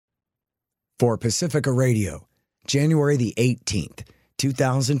for Pacifica Radio, January the 18th,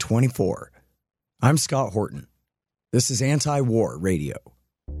 2024. I'm Scott Horton. This is Anti-War Radio.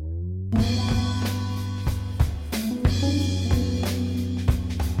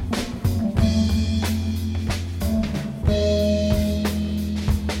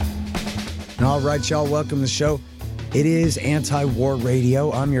 All right, y'all, welcome to the show. It is Anti-War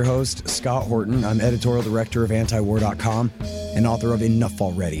Radio. I'm your host, Scott Horton. I'm editorial director of antiwar.com and author of Enough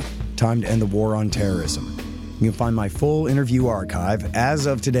Already, Time to End the War on Terrorism. You can find my full interview archive, as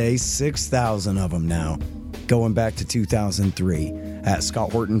of today, 6,000 of them now, going back to 2003, at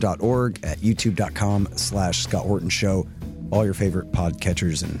scotthorton.org, at youtube.com/Scott Horton Show, all your favorite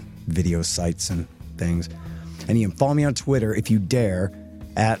podcatchers and video sites and things. And you can follow me on Twitter, if you dare,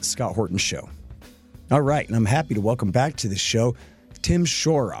 at Scott Horton Show. All right, and I'm happy to welcome back to the show Tim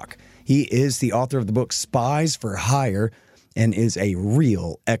Shorrock. He is the author of the book Spies for Hire and is a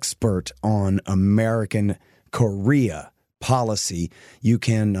real expert on American Korea policy. You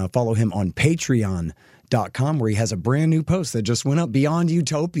can follow him on patreon.com, where he has a brand new post that just went up, Beyond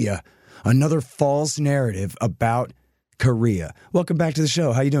Utopia, another false narrative about Korea. Welcome back to the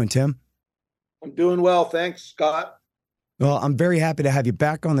show. How you doing, Tim? I'm doing well. Thanks, Scott. Well, I'm very happy to have you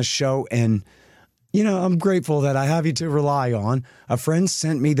back on the show, and you know, I'm grateful that I have you to rely on. A friend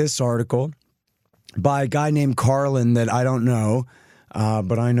sent me this article by a guy named Carlin that I don't know,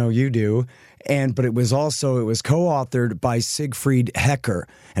 but I know you do. But it was co-authored by Siegfried Hecker.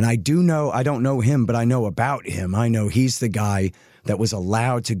 And I don't know him, but I know about him. I know he's the guy that was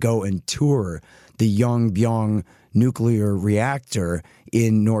allowed to go and tour the Yongbyon nuclear reactor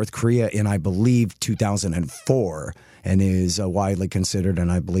in North Korea in, I believe, 2004. And is widely considered,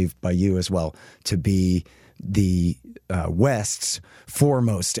 and I believe by you as well, to be the West's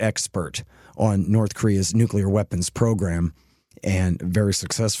foremost expert on North Korea's nuclear weapons program, and a very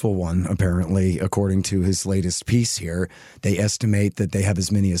successful one, apparently, according to his latest piece here. They estimate that they have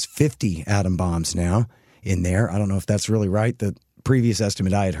as many as 50 atom bombs now in there. I don't know if that's really right. The previous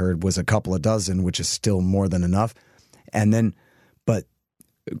estimate I had heard was a couple of dozen, which is still more than enough. But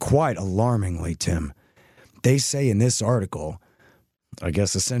quite alarmingly, Tim, they say in this article, I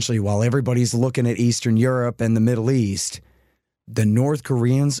guess essentially while everybody's looking at Eastern Europe and the Middle East, the North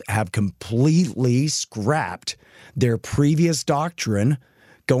Koreans have completely scrapped their previous doctrine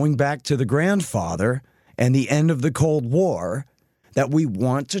going back to the grandfather and the end of the Cold War that we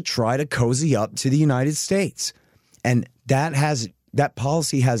want to try to cozy up to the United States. And that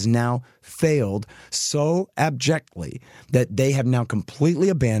policy has now failed so abjectly that they have now completely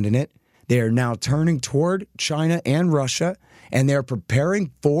abandoned it. They are now turning toward China and Russia, and they're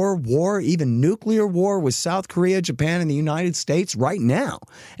preparing for war, even nuclear war with South Korea, Japan, and the United States right now.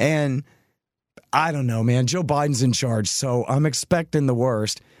 And I don't know, man. Joe Biden's in charge, so I'm expecting the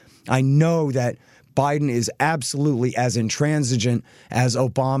worst. I know that Biden is absolutely as intransigent as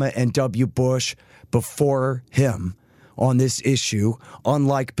Obama and W. Bush before him on this issue,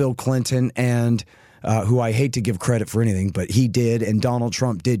 unlike Bill Clinton and who I hate to give credit for anything, but he did, and Donald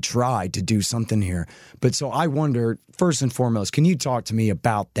Trump did try to do something here. But so I wonder, first and foremost, can you talk to me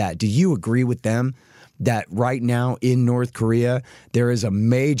about that? Do you agree with them that right now in North Korea, there is a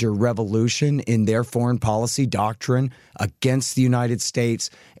major revolution in their foreign policy doctrine against the United States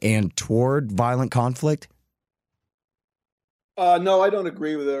and toward violent conflict? No, I don't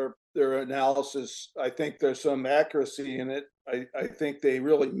agree with their analysis. I think there's some accuracy in it. I think they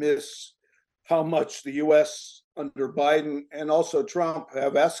really miss how much the U.S. under Biden and also Trump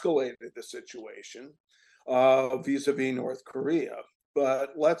have escalated the situation vis-a-vis North Korea.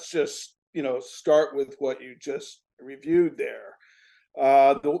 But let's just, start with what you just reviewed there.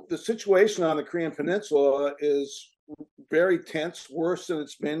 The situation on the Korean Peninsula is very tense, worse than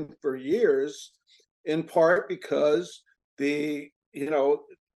it's been for years, in part because the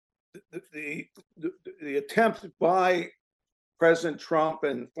attempt by President Trump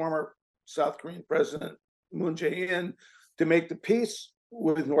and former South Korean President Moon Jae-in to make the peace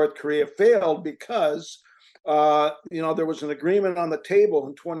with North Korea failed because, there was an agreement on the table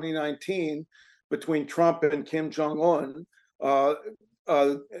in 2019 between Trump and Kim Jong-un,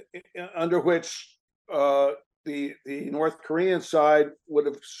 under which the North Korean side would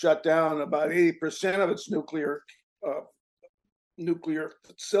have shut down about 80% of its nuclear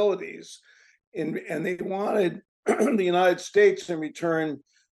facilities, and they wanted the United States in return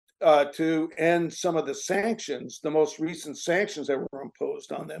to end some of the sanctions, the most recent sanctions that were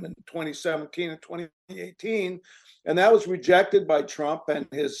imposed on them in 2017 and 2018. And that was rejected by Trump and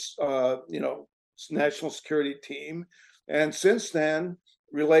his, national security team. And since then,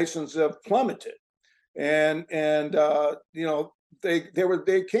 relations have plummeted. And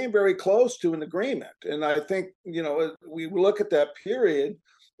they came very close to an agreement, and I think we look at that period,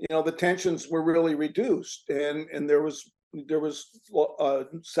 the tensions were really reduced, and there was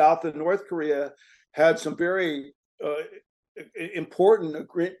South and North Korea had some very important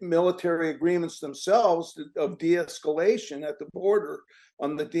military agreements themselves of de-escalation at the border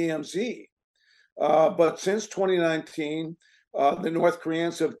on the DMZ. But since 2019, the North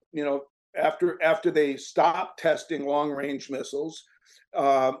Koreans have, after they stopped testing long-range missiles,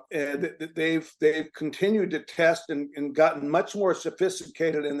 and they've continued to test and gotten much more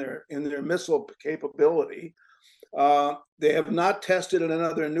sophisticated in their missile capability. They have not tested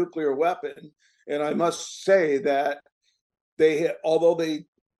another nuclear weapon, and I must say that although they,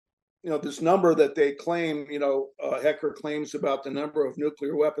 this number that they claim, Hecker claims about the number of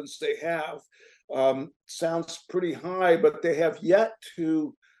nuclear weapons they have, sounds pretty high, but they have yet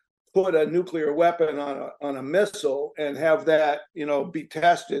to put a nuclear weapon on a missile and have that, be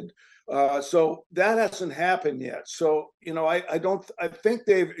tested. So that hasn't happened yet. So, I think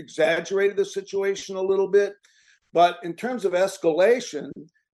they've exaggerated the situation a little bit, but in terms of escalation,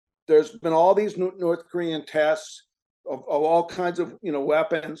 there's been all these North Korean tests of all kinds of,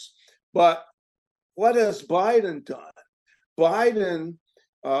 weapons. But what has Biden done? Biden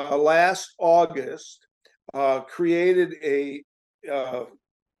last August created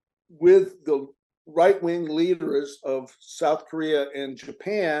with the right-wing leaders of South Korea and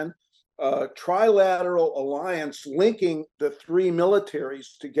Japan, a trilateral alliance linking the three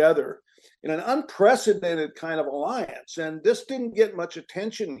militaries together in an unprecedented kind of alliance. And this didn't get much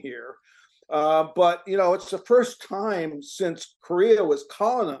attention here. But, it's the first time since Korea was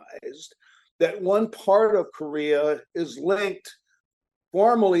colonized that one part of Korea is linked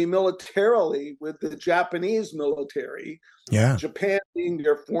formally militarily with the Japanese military, Japan being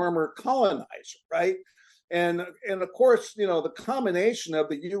their former colonizer, right? And of course, the combination of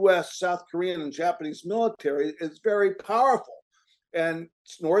the U.S., South Korean, and Japanese military is very powerful. And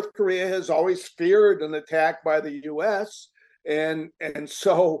North Korea has always feared an attack by the U.S., and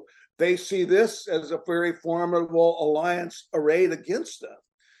so they see this as a very formidable alliance arrayed against them.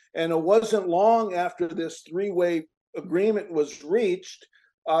 And it wasn't long after this three-way agreement was reached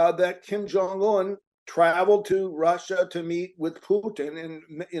that Kim Jong-un traveled to Russia to meet with Putin and,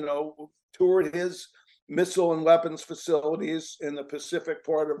 toured his missile and weapons facilities in the Pacific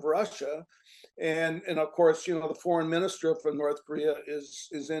part of Russia. And of course, the foreign minister for North Korea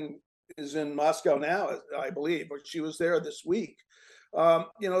is in Moscow now, I believe, or she was there this week.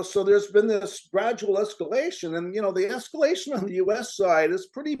 So there's been this gradual escalation, and the escalation on the U.S. side is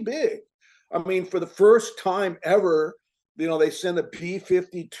pretty big. I mean, for the first time ever, they send a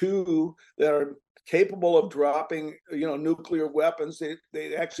B-52 that are capable of dropping, nuclear weapons.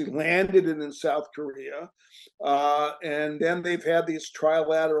 They actually landed it in South Korea, and then they've had these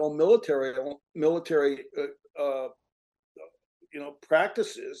trilateral military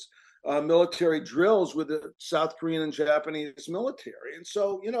practices. Military drills with the South Korean and Japanese military. And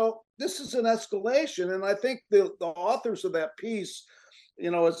so, this is an escalation. And I think the authors of that piece,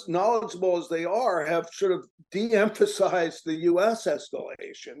 as knowledgeable as they are, have sort of de-emphasized the U.S.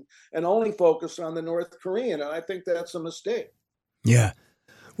 escalation and only focused on the North Korean. And I think that's a mistake. Yeah.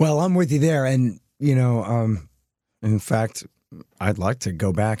 Well, I'm with you there. And, in fact, I'd like to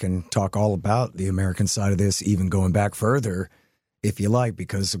go back and talk all about the American side of this, even going back further, if you like,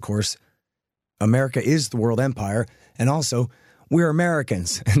 because, of course, America is the world empire, and also we're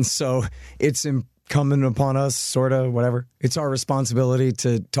Americans. And so it's incumbent upon us, sort of, whatever. It's our responsibility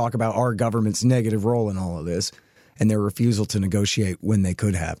to talk about our government's negative role in all of this and their refusal to negotiate when they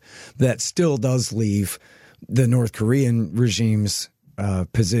could have. That still does leave the North Korean regime's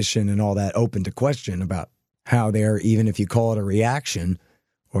position and all that open to question about how they're, even if you call it a reaction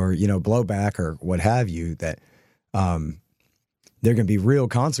or, blowback or what have you, that there are going to be real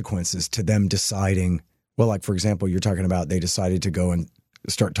consequences to them deciding, well, like, for example, you're talking about they decided to go and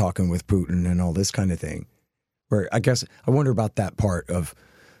start talking with Putin and all this kind of thing. Where I guess I wonder about that part of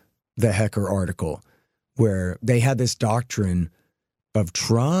the Hecker article where they had this doctrine of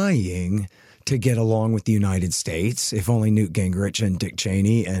trying to get along with the United States, if only Newt Gingrich and Dick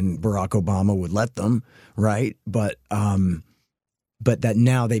Cheney and Barack Obama would let them, right? But that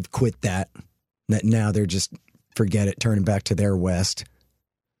now they've quit that now they're just, forget it, turning back to their West.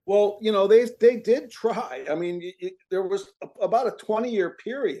 Well, they did try. I mean, there was about a 20-year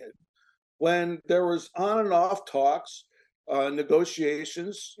period when there was on and off talks,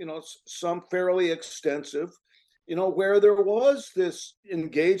 negotiations, some fairly extensive, where there was this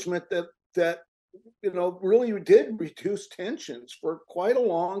engagement that really did reduce tensions for quite a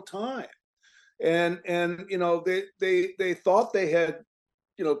long time. and they thought they had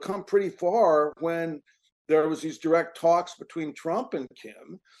come pretty far when there was these direct talks between Trump and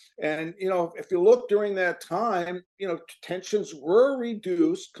Kim. And if you look during that time, tensions were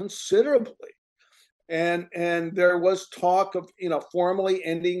reduced considerably. And there was talk of formally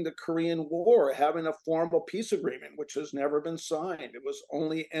ending the Korean War, having a formal peace agreement, which has never been signed. It was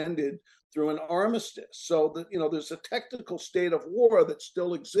only ended through an armistice. So that there's a technical state of war that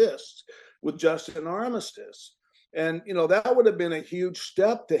still exists with just an armistice. And that would have been a huge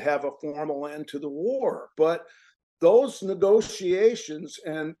step to have a formal end to the war. But those negotiations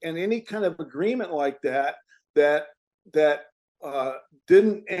and any kind of agreement like that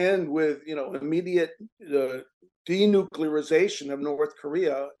didn't end with immediate denuclearization of North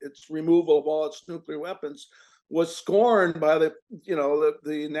Korea, its removal of all its nuclear weapons, was scorned by the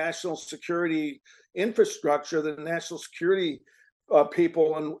national security infrastructure, the national security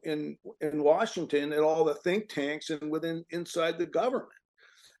people in Washington, and all the think tanks and inside the government.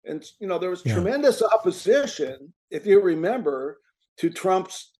 And there was tremendous opposition, if you remember, to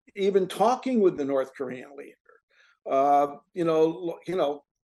Trump's even talking with the North Korean leader. All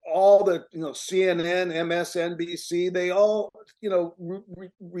the CNN, MSNBC, they all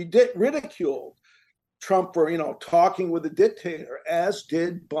ridiculed Trump for talking with the dictator, as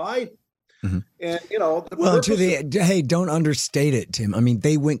did Biden. Mm-hmm. And hey, don't understate it, Tim. I mean,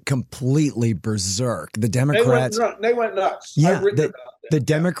 they went completely berserk. The Democrats, they went nuts. Yeah, the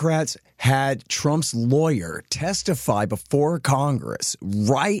Democrats had Trump's lawyer testify before Congress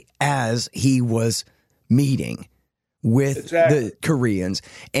right as he was meeting with the Koreans.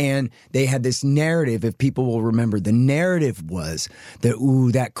 And they had this narrative, if people will remember, the narrative was that,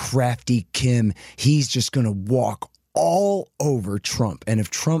 that crafty Kim, he's just going to walk all over Trump. And if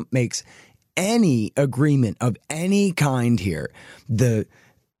Trump makes any agreement of any kind here, the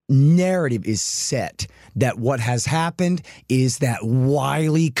narrative is set that what has happened is that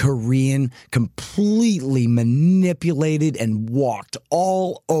wily Korean completely manipulated and walked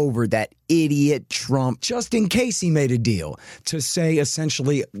all over that idiot Trump just in case he made a deal to say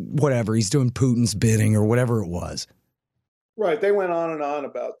essentially whatever, he's doing Putin's bidding or whatever it was. Right. They went on and on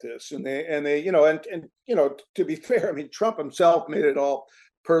about this, and they to be fair, I mean, Trump himself made it all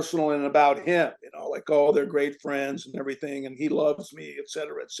personal and about him, like, oh, they're great friends and everything, and he loves me, et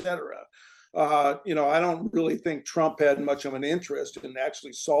cetera, et cetera. I don't really think Trump had much of an interest in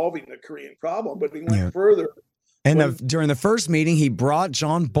actually solving the Korean problem, but he went further. And during the first meeting, he brought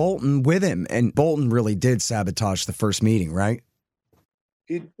John Bolton with him, and Bolton really did sabotage the first meeting, right?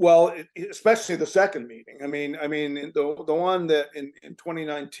 Especially the second meeting. I mean, the one that in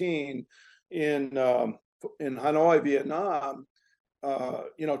 2019 in Hanoi, Vietnam.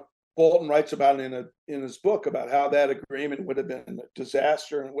 Bolton writes about it in his book about how that agreement would have been a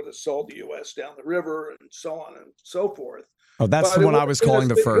disaster and would have sold the U.S. down the river and so on and so forth. Oh, that's the one I was calling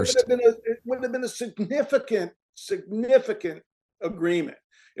the first. It would have been a significant agreement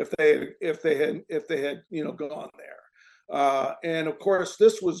if they had gone there. And of course,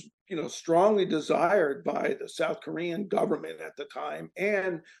 this was strongly desired by the South Korean government at the time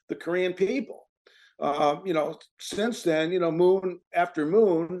and the Korean people. Since then, moon after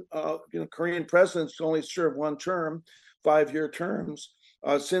moon, Korean presidents only serve one term, 5-year terms.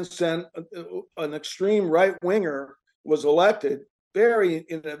 Since then, an extreme right winger was elected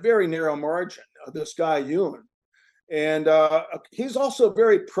in a very narrow margin, this guy Yoon. And he's also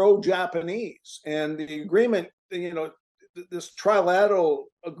very pro-Japanese. And the agreement, this trilateral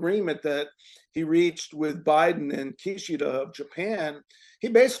agreement that he reached with Biden and Kishida of Japan, he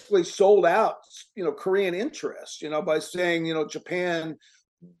basically sold out, Korean interests, by saying, Japan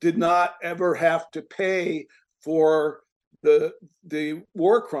did not ever have to pay for the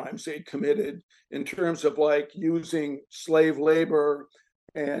war crimes they committed in terms of like using slave labor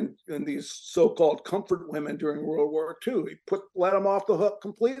and these so-called comfort women during World War II. He let them off the hook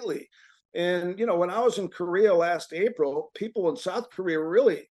completely. And, when I was in Korea last April, people in South Korea were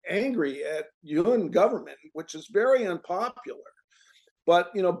really angry at Yoon government, which is very unpopular.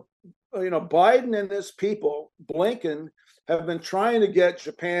 But, Biden and his people, Blinken, have been trying to get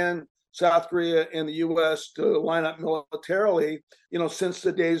Japan, South Korea, and the U.S. to line up militarily, since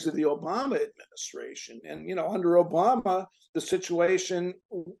the days of the Obama administration. And, under Obama, the situation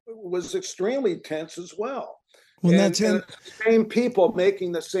was extremely tense as well. Well, and the same people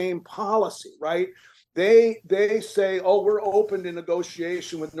making the same policy, right? They say, oh, we're open to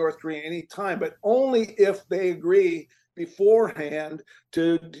negotiation with North Korea anytime, but only if they agree beforehand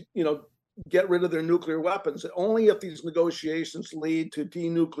to, get rid of their nuclear weapons. Only if these negotiations lead to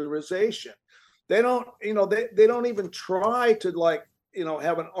denuclearization. They don't, they don't even try to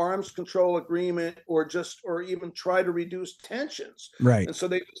have an arms control agreement or even try to reduce tensions. Right. And so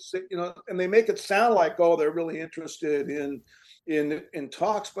and they make it sound like, oh, they're really interested in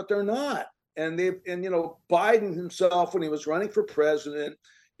talks, but they're not. And Biden himself, when he was running for president,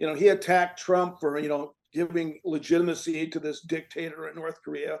 he attacked Trump for giving legitimacy to this dictator in North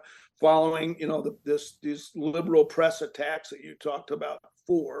Korea, following these liberal press attacks that you talked about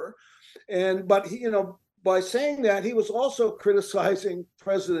before. But by saying that, he was also criticizing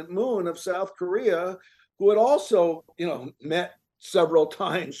President Moon of South Korea, who had also met several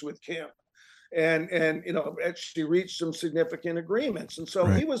times with Kim and actually reached some significant agreements. And so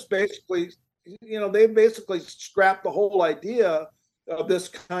he was basically, they basically scrapped the whole idea of this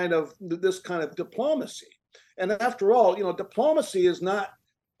kind of diplomacy. And after all, diplomacy is not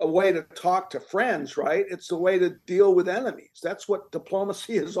a way to talk to friends, right? It's a way to deal with enemies. That's what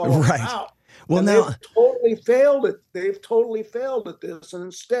diplomacy is all about. Well, and now they've totally failed at this. And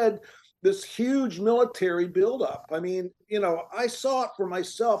instead, this huge military buildup. I mean, I saw it for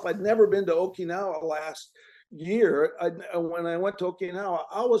myself. I'd never been to Okinawa last year. When I went to Okinawa,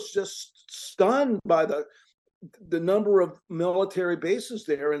 I was just stunned by the number of military bases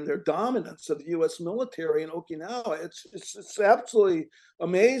there and their dominance of the U.S. military in Okinawa. It's absolutely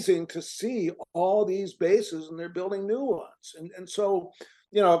amazing to see all these bases, and they're building new ones. And so,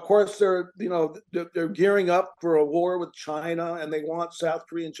 of course, they're gearing up for a war with China, and they want South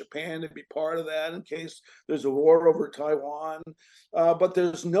Korea and Japan to be part of that in case there's a war over Taiwan. But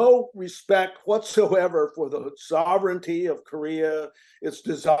there's no respect whatsoever for the sovereignty of Korea, its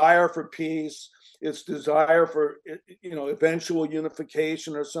desire for peace, its desire for eventual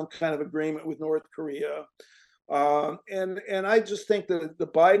unification or some kind of agreement with North Korea. And I just think that the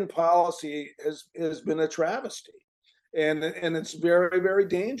Biden policy has been a travesty. And it's very, very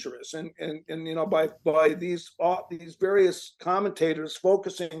dangerous. And by these various commentators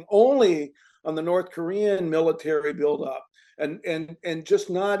focusing only on the North Korean military buildup and just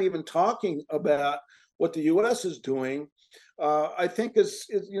not even talking about what the U.S. is doing, I think is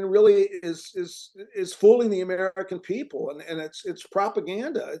fooling the American people, and it's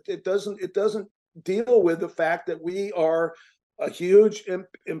propaganda. It doesn't deal with the fact that we are a huge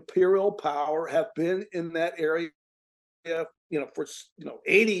imperial power, have been in that area for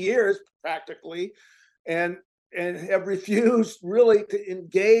 80 years practically, and have refused really to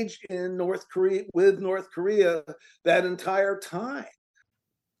engage in North Korea that entire time.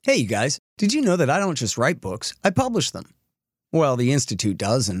 Hey, you guys, did you know that I don't just write books, I publish them? Well, the Institute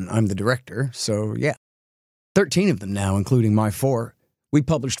does, and I'm the director, so yeah. 13 of them now, including my 4. We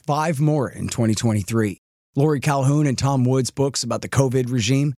published 5 more in 2023. Lori Calhoun and Tom Wood's books about the COVID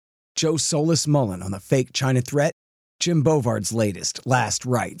regime, Joe Solis Mullen on the fake China threat, Jim Bovard's latest, Last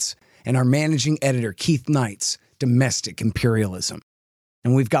Rites, and our managing editor Keith Knight's Domestic Imperialism.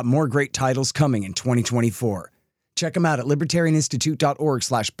 And we've got more great titles coming in 2024. Check them out at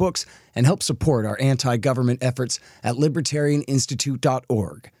libertarianinstitute.org/books and help support our anti-government efforts at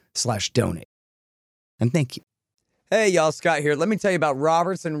libertarianinstitute.org/donate. And thank you. Hey, y'all, Scott here. Let me tell you about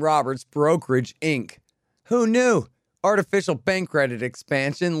Roberts & Roberts Brokerage, Inc. Who knew? Artificial bank credit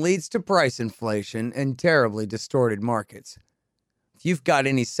expansion leads to price inflation and terribly distorted markets. If you've got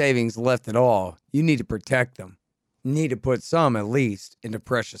any savings left at all, you need to protect them. You need to put some, at least, into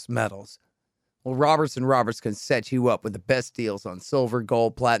precious metals. Well, Roberts & Roberts can set you up with the best deals on silver,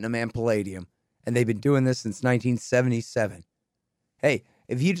 gold, platinum, and palladium. And they've been doing this since 1977. Hey,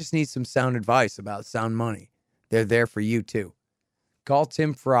 if you just need some sound advice about sound money, they're there for you, too. Call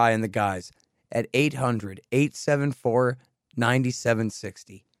Tim Fry and the guys at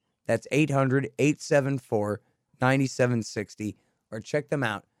 800-874-9760. That's 800-874-9760. Or check them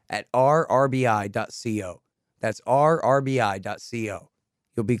out at rrbi.co. That's rrbi.co.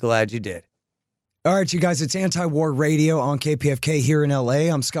 You'll be glad you did. All right, you guys, it's Anti-War Radio on KPFK here in LA.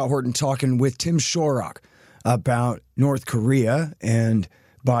 I'm Scott Horton talking with Tim Shorrock about North Korea and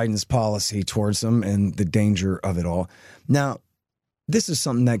Biden's policy towards them and the danger of it all. Now, this is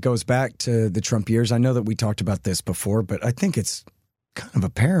something that goes back to the Trump years. I know that we talked about this before, but I think it's kind of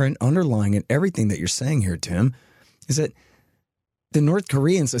apparent underlying in everything that you're saying here, Tim, is that the North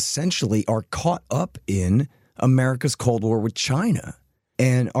Koreans essentially are caught up in America's Cold War with China.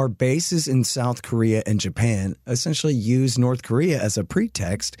 And our bases in South Korea and Japan essentially use North Korea as a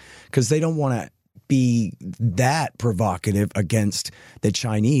pretext because they don't want to be that provocative against the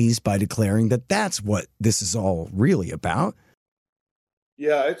Chinese by declaring that that's what this is all really about.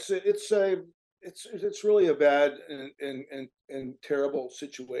 Yeah, it's really a bad and terrible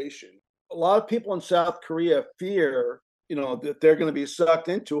situation. A lot of people in South Korea fear, that they're going to be sucked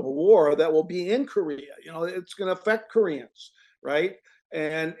into a war that will be in Korea. It's going to affect Koreans. right?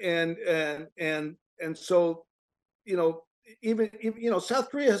 And so, even South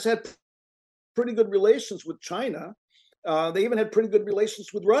Korea has had pretty good relations with China. They even had pretty good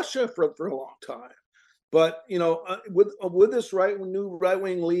relations with Russia for a long time. But with this new right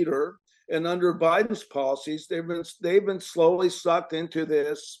wing leader and under Biden's policies, they've been slowly sucked into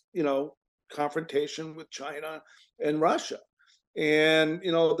this confrontation with China and Russia. And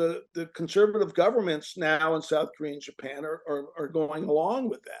the conservative governments now in South Korea and Japan are going along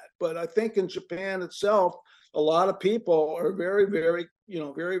with that. But I think in Japan itself, a lot of people are very, very,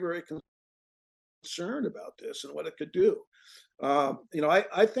 very, very concerned about this and what it could do.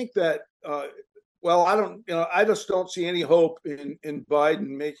 I think that I just don't see any hope in Biden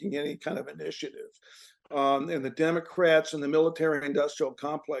making any kind of initiative. And the Democrats and the military-industrial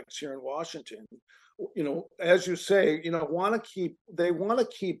complex here in Washington, as you say, want to keep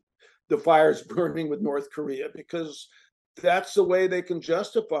the fires burning with North Korea because that's the way they can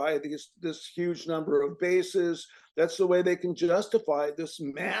justify this huge number of bases. That's the way they can justify this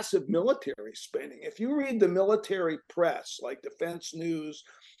massive military spending. If you read the military press, like Defense News,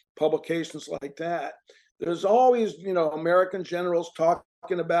 publications like that, there's always, American generals talking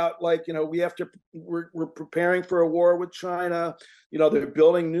about we're preparing for a war with China. They're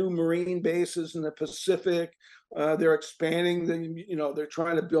building new Marine bases in the Pacific. They're expanding they're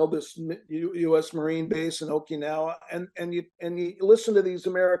trying to build this U.S. Marine base in Okinawa. And you listen to these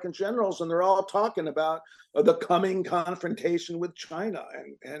American generals, and they're all talking about the coming confrontation with China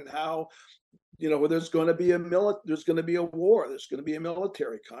and how there's going to be a war, there's going to be a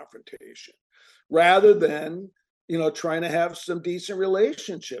military confrontation, rather than trying to have some decent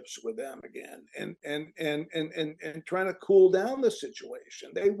relationships with them again and trying to cool down the situation.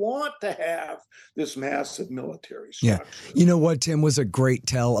 They want to have this massive military structure. Yeah. You know what, Tim, was a great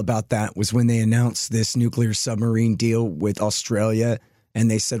tell about that was when they announced this nuclear submarine deal with Australia. And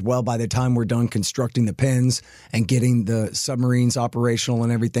they said, well, by the time we're done constructing the pens and getting the submarines operational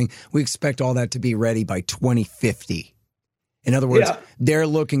and everything, we expect all that to be ready by 2050. In other words, they're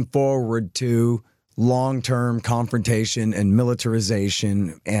looking forward to long-term confrontation and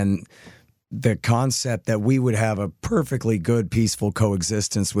militarization, and the concept that we would have a perfectly good, peaceful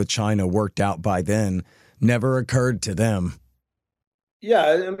coexistence with China worked out by then never occurred to them. Yeah,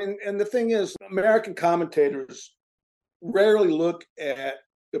 I mean, and the thing is, American commentators rarely look at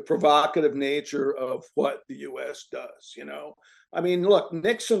the provocative nature of what the U.S. does. I mean, look,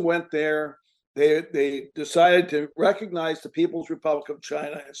 Nixon went there. They decided to recognize the People's Republic of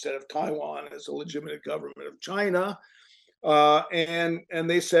China instead of Taiwan as a legitimate government of China. And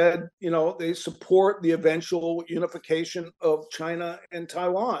they said, they support the eventual unification of China and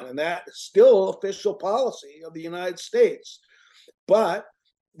Taiwan. And that is still official policy of the United States. But,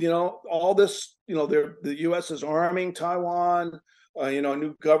 all this, the U.S. is arming Taiwan. A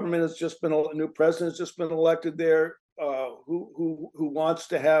new government has just been, a new president has just been elected there. Who wants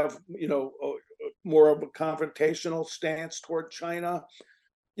to have more of a confrontational stance toward China.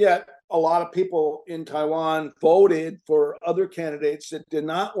 Yet a lot of people in Taiwan voted for other candidates that did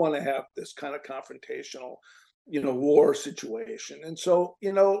not want to have this kind of confrontational war situation. And so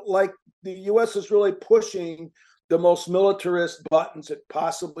like the U.S. is really pushing the most militarist buttons it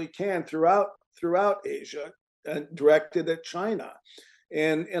possibly can throughout Asia and directed at China.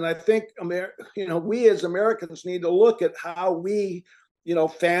 And I think we as Americans need to look at how we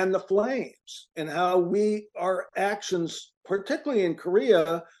fan the flames and how our actions, particularly in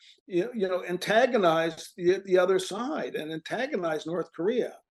Korea, antagonize the other side and antagonize North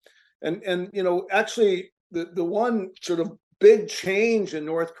Korea. And actually the one sort of big change in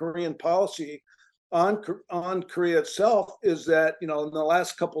North Korean policy on Korea itself is that in the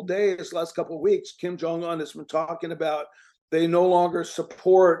last couple of weeks, Kim Jong-un has been talking about they no longer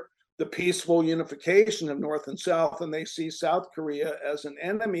support the peaceful unification of North and South, and they see South Korea as an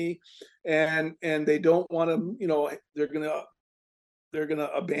enemy, and they don't want to. They're gonna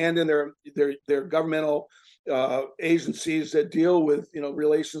abandon their governmental agencies that deal with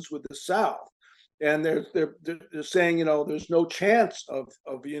relations with the South, and they're saying there's no chance of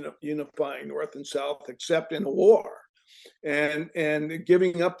unifying North and South except in a war, and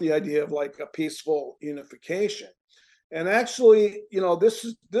giving up the idea of like a peaceful unification. And actually,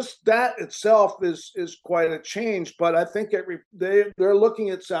 that itself is quite a change. But I think they're looking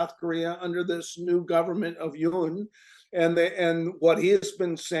at South Korea under this new government of Yoon, and what he has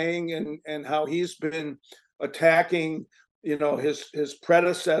been saying and how he's been attacking, his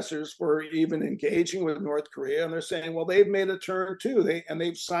predecessors for even engaging with North Korea. And they're saying, well, they've made a turn too.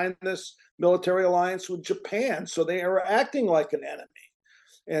 They've signed this military alliance with Japan, so they are acting like an enemy.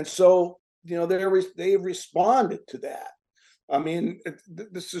 And so they've responded to that. I mean,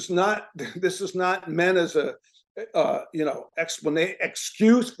 this is not meant as a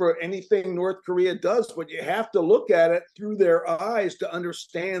excuse for anything North Korea does, but you have to look at it through their eyes to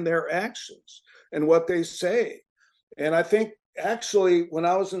understand their actions and what they say. And I think actually, when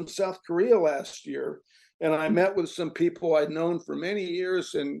I was in South Korea last year, and I met with some people I'd known for many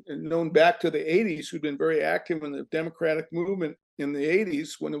years and known back to the 80s who'd been very active in the democratic movement in the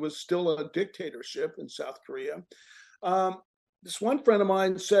 80s when it was still a dictatorship in South Korea. This one friend of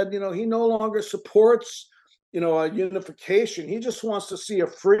mine said, he no longer supports, a unification. He just wants to see a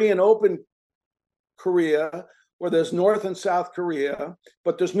free and open Korea where there's North and South Korea,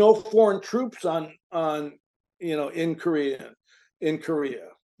 but there's no foreign troops in Korea.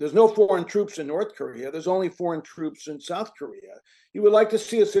 There's no foreign troops in North Korea. There's only foreign troops in South Korea. You would like to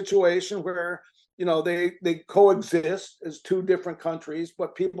see a situation where, they coexist as two different countries,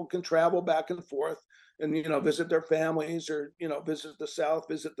 but people can travel back and forth and, visit their families or, visit the South,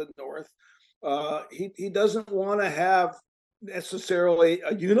 visit the North. He doesn't want to have necessarily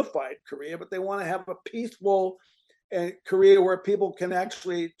a unified Korea, but they want to have a peaceful Korea where people can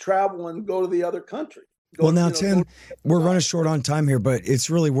actually travel and go to the other country. Well, now, Tim, we're running short on time here, but it's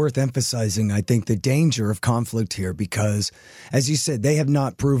really worth emphasizing, I think, the danger of conflict here because, as you said, they have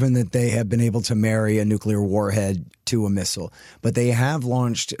not proven that they have been able to marry a nuclear warhead to a missile. But they have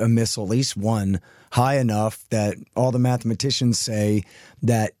launched a missile, at least one, high enough that all the mathematicians say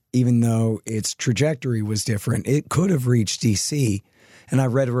that even though its trajectory was different, it could have reached D.C. And I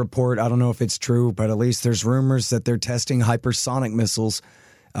read a report, I don't know if it's true, but at least there's rumors that they're testing hypersonic missiles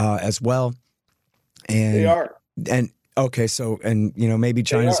as well. And they are. And okay, so maybe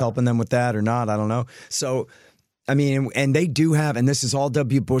China's helping them with that or not, I don't know. So I mean, and they do have, and this is all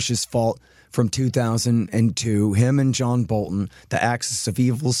W. Bush's fault from 2002, him and John Bolton, the axis of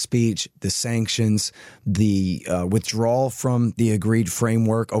evil speech, the sanctions, the withdrawal from the agreed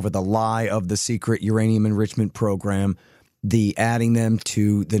framework over the lie of the secret uranium enrichment program, the adding them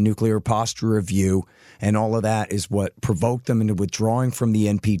to the nuclear posture review, and all of that is what provoked them into withdrawing from the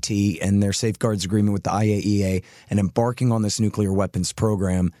NPT and their safeguards agreement with the IAEA and embarking on this nuclear weapons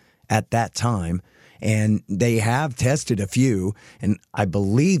program at that time. And they have tested a few, and I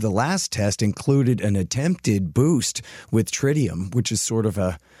believe the last test included an attempted boost with tritium, which is sort of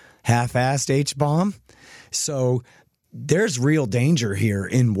a half-assed H-bomb. So there's real danger here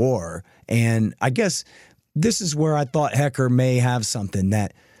in war. And I guess this is where I thought Hecker may have something,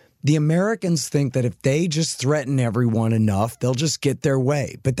 that the Americans think that if they just threaten everyone enough, they'll just get their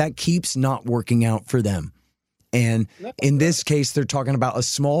way. But that keeps not working out for them. And in this case, they're talking about a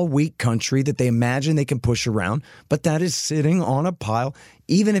small, weak country that they imagine they can push around, but that is sitting on a pile,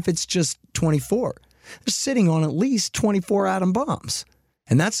 even if it's just 24. They're sitting on at least 24 atom bombs.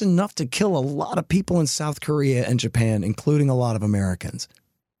 And that's enough to kill a lot of people in South Korea and Japan, including a lot of Americans.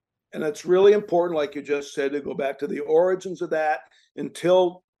 And it's really important, like you just said, to go back to the origins of that.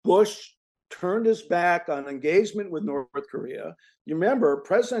 Until Bush turned his back on engagement with North Korea, you remember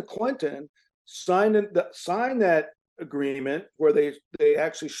President Clinton signed that agreement where they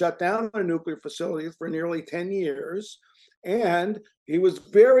actually shut down their nuclear facilities for nearly 10 years. And he was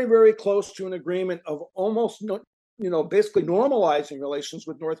very, very close to an agreement of almost, basically normalizing relations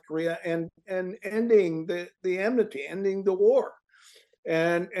with North Korea and ending the enmity, ending the war.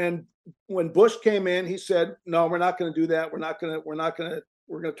 And when Bush came in, he said, no, we're not going to do that. We're going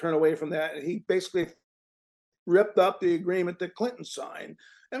to turn away from that. And he basically ripped up the agreement that Clinton signed.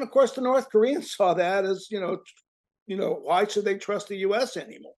 And of course, the North Koreans saw that as, why should they trust the U.S.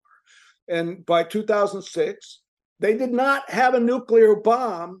 anymore? And by 2006, they did not have a nuclear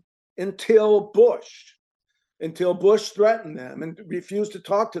bomb until Bush threatened them and refused to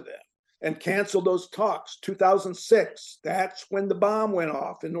talk to them and canceled those talks. 2006, that's when the bomb went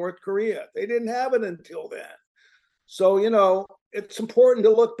off in North Korea. They didn't have it until then. So, it's important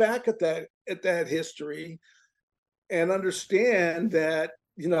to look back at that history and understand that,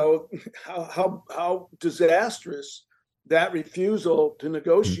 how disastrous that refusal to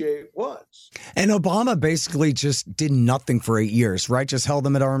negotiate was. And Obama basically just did nothing for 8 years, right? Just held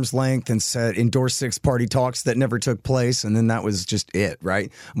them at arm's length and endorsed six-party talks that never took place, and then that was just it,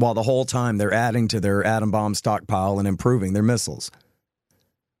 right? While the whole time they're adding to their atom bomb stockpile and improving their missiles.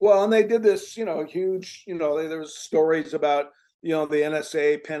 Well, and they did this, huge, there was stories about, the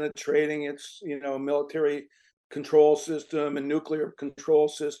NSA penetrating its, military control system and nuclear control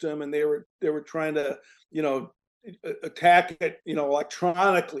system, and they were trying to, attack it,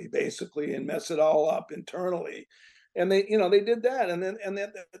 electronically, basically, and mess it all up internally. and they did that, and then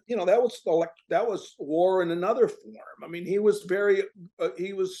that was war in another form. I mean, he was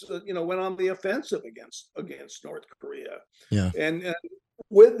went on the offensive against North Korea, and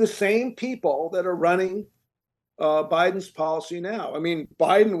with the same people that are running Biden's policy now. I mean,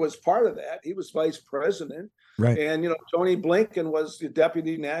 Biden was part of that. He was vice president. Right. And, Tony Blinken was the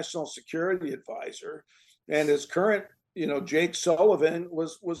deputy national security advisor, and his current, Jake Sullivan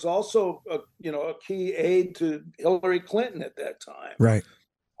was also, a key aide to Hillary Clinton at that time. Right.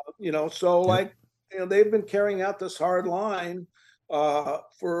 They've been carrying out this hard line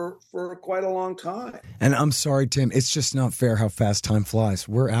for quite a long time. And I'm sorry, Tim, it's just not fair how fast time flies.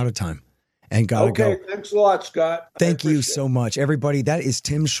 We're out of time. And gotta go. Thanks a lot, Scott. Thank you so much, everybody. That is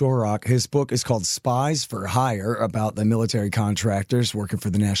Tim Shorrock. His book is called Spies for Hire, about the military contractors working for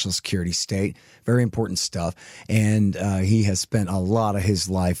the national security state. Very important stuff. And he has spent a lot of his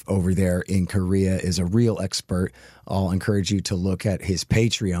life over there in Korea, is a real expert. I'll encourage you to look at his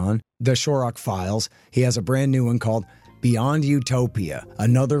Patreon, The Shorrock Files. He has a brand new one called Beyond Utopia,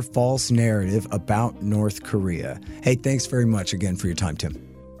 another false narrative about North Korea. Hey, thanks very much again for your time, Tim.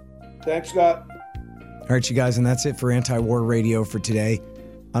 Thanks, Scott. All right, you guys, and that's it for Anti-War Radio for today.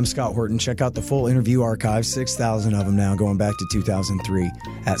 I'm Scott Horton. Check out the full interview archive, 6,000 of them now, going back to 2003,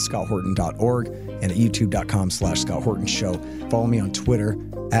 at scotthorton.org and at youtube.com/Scott Horton Show. Follow me on Twitter,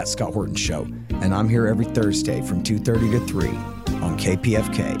 at Scott Horton Show. And I'm here every Thursday from 2:30 to 3 on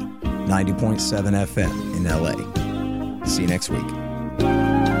KPFK, 90.7 FM in LA. See you next week.